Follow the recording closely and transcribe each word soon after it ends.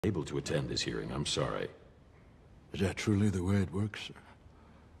Able to attend this hearing, I'm sorry. Is that truly the way it works, sir?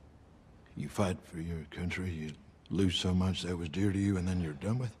 You fight for your country, you lose so much that was dear to you, and then you're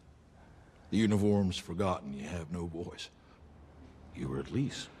done with? The uniform's forgotten, you have no voice. You were at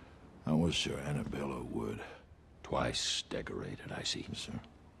least. I was Sir Annabella Wood. Twice decorated, I see. Yes, sir.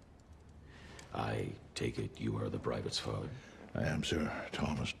 I take it you are the private's father? I am, sir.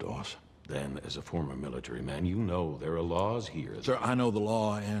 Thomas Doss. Then, as a former military man, you know there are laws here. Sir, I know the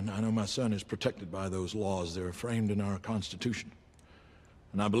law, and I know my son is protected by those laws. They're framed in our Constitution.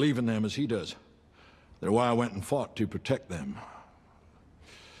 And I believe in them as he does. They're why I went and fought to protect them.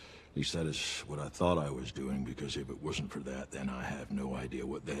 At least that is what I thought I was doing, because if it wasn't for that, then I have no idea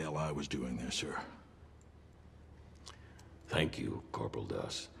what the hell I was doing there, sir. Thank you, Corporal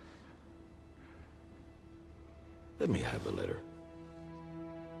Doss. Let me have the letter.